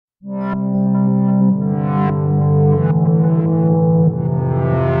Hello,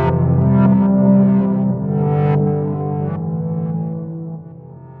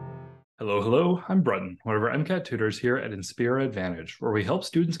 I'm Bretton, one of our MCAT tutors here at Inspira Advantage, where we help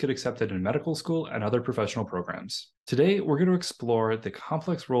students get accepted in medical school and other professional programs. Today, we're going to explore the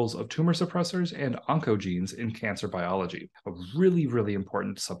complex roles of tumor suppressors and oncogenes in cancer biology, a really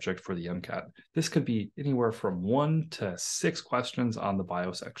important subject for the MCAT. This could be anywhere from 1 to 6 questions on the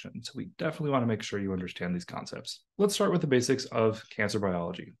bio section, so we definitely want to make sure you understand these concepts. Let's start with the basics of cancer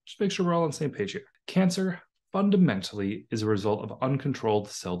biology. Just make sure we're all on the same page here. Cancer fundamentally is a result of uncontrolled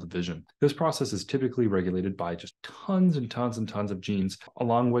cell division. This process is typically regulated by just tons and tons of genes,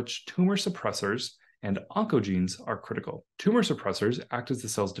 along which tumor suppressors and oncogenes are critical. Tumor suppressors act as the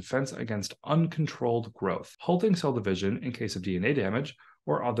cell's defense against uncontrolled growth, halting cell division in case of DNA damage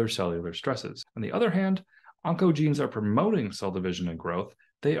or other cellular stresses. On the other hand, oncogenes are promoting cell division and growth.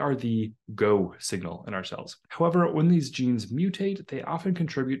 They are the go signal in our cells. However, when these genes mutate, they often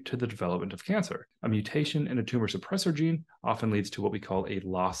contribute to the development of cancer. A mutation in a tumor suppressor gene often leads to what we call a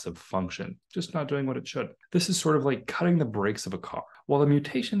loss of function, just not doing what it should. This is sort of like cutting the brakes of a car. While a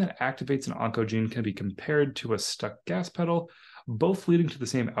mutation that activates an oncogene can be compared to a stuck gas pedal, both leading to the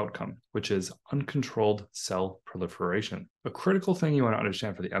same outcome, which is uncontrolled cell proliferation. A critical thing you want to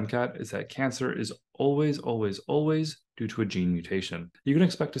understand for the MCAT is that cancer is always due to a gene mutation. You can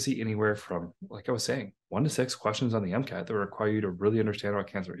expect to see anywhere from, like I was saying, 1 to 6 questions on the MCAT that require you to really understand what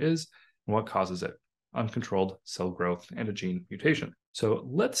cancer is and what causes it. Uncontrolled cell growth and a gene mutation. So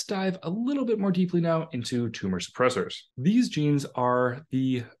let's dive a little bit more deeply now into tumor suppressors. These genes are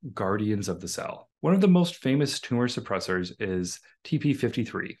the guardians of the cell. One of the most famous tumor suppressors is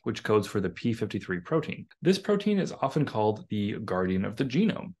TP53, which codes for the p53 protein. This protein is often called the guardian of the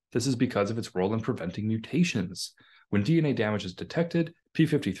genome. This is because of its role in preventing mutations. When DNA damage is detected,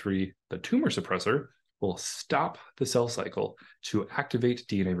 p53, the tumor suppressor, will stop the cell cycle to activate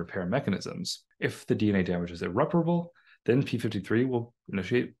DNA repair mechanisms. If the DNA damage is irreparable, then p53 will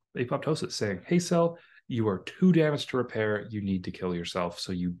initiate apoptosis, saying, hey cell, you are too damaged to repair, you need to kill yourself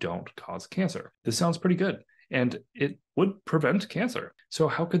so you don't cause cancer. This sounds pretty good, and it would prevent cancer. So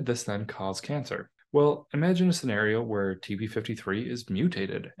how could this then cause cancer? Well, imagine a scenario where TP53 is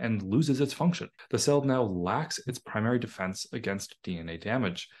mutated and loses its function. The cell now lacks its primary defense against DNA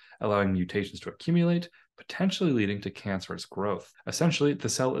damage, allowing mutations to accumulate, potentially leading to cancerous growth. Essentially, the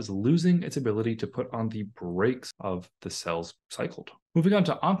cell is losing its ability to put on the brakes of the cell's cycled. Moving on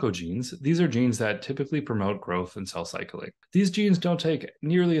to oncogenes, these are genes that typically promote growth and cell cycling. These genes don't take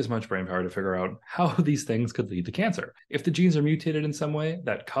nearly as much brainpower to figure out how these things could lead to cancer. If the genes are mutated in some way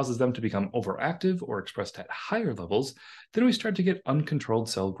that causes them to become overactive or expressed at higher levels, then we start to get uncontrolled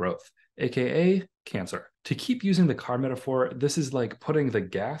cell growth, aka cancer. To keep using the car metaphor, this is like putting the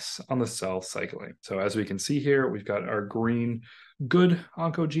gas on the cell cycling. So as we can see here, we've got our green good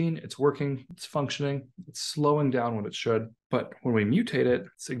oncogene. It's working, it's functioning, it's slowing down when it should. But when we mutate it,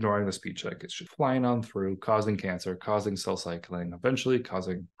 it's ignoring the speed check. It's just flying on through, causing cancer, causing cell cycling, eventually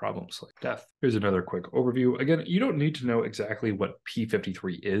causing problems like death. Here's another quick overview. Again, you don't need to know exactly what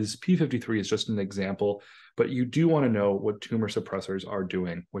p53 is. P53 is just an example, but you do want to know what tumor suppressors are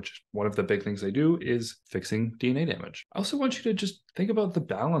doing, which one of the big things they do is fixing DNA damage. I also want you to just think about the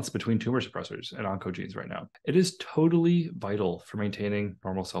balance between tumor suppressors and oncogenes right now. It is totally vital for maintaining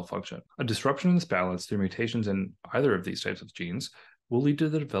normal cell function. A disruption in this balance through mutations in either of these types of genes will lead to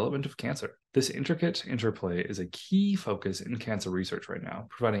the development of cancer. This intricate interplay is a key focus in cancer research right now,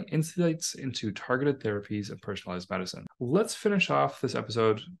 providing insights into targeted therapies and personalized medicine. Let's finish off this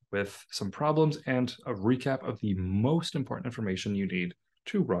episode with some problems and a recap of the most important information you need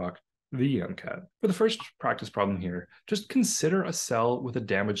to rock the MCAT. For the first practice problem here, just consider a cell with a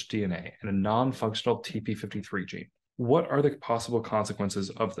damaged DNA and a non-functional TP53 gene. What are the possible consequences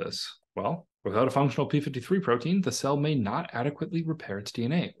of this? Well, without a functional p53 protein, the cell may not adequately repair its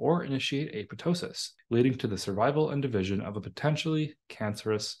DNA or initiate apoptosis, leading to the survival and division of a potentially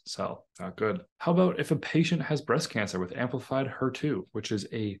cancerous cell. Not good. How about if a patient has breast cancer with amplified HER2, which is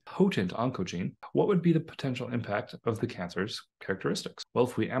a potent oncogene? What would be the potential impact of the cancer's characteristics? Well,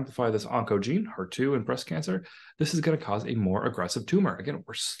 if we amplify this oncogene, HER2 in breast cancer, this is going to cause a more aggressive tumor. Again,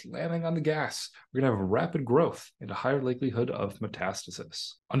 we're slamming on the gas. We're going to have rapid growth and a higher likelihood of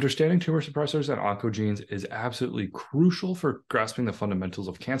metastasis. Understanding tumor suppressors and oncogenes is absolutely crucial for grasping the fundamentals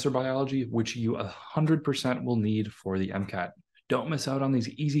of cancer biology, which you 100% will need for the MCAT. Don't miss out on these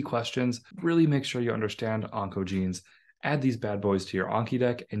easy questions. Really make sure you understand oncogenes. Add these bad boys to your Anki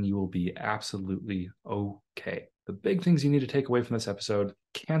deck, and you will be absolutely okay. The big things you need to take away from this episode: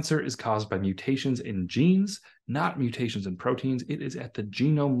 cancer is caused by mutations in genes, not mutations in proteins. It is at the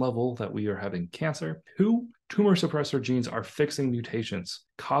genome level that we are having cancer. 2, tumor suppressor genes are fixing mutations,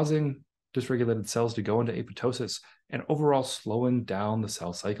 causing dysregulated cells to go into apoptosis and overall slowing down the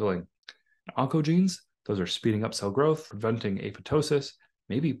cell cycling. Oncogenes, those are speeding up cell growth, preventing apoptosis,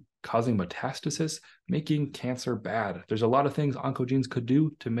 maybe causing metastasis, making cancer bad. There's a lot of things oncogenes could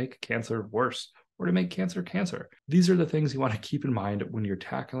do to make cancer worse or to make cancer cancer. These are the things you want to keep in mind when you're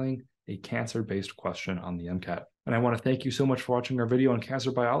tackling a cancer-based question on the MCAT. And I want to thank you so much for watching our video on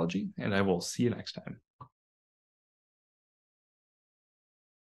cancer biology, and I will see you next time.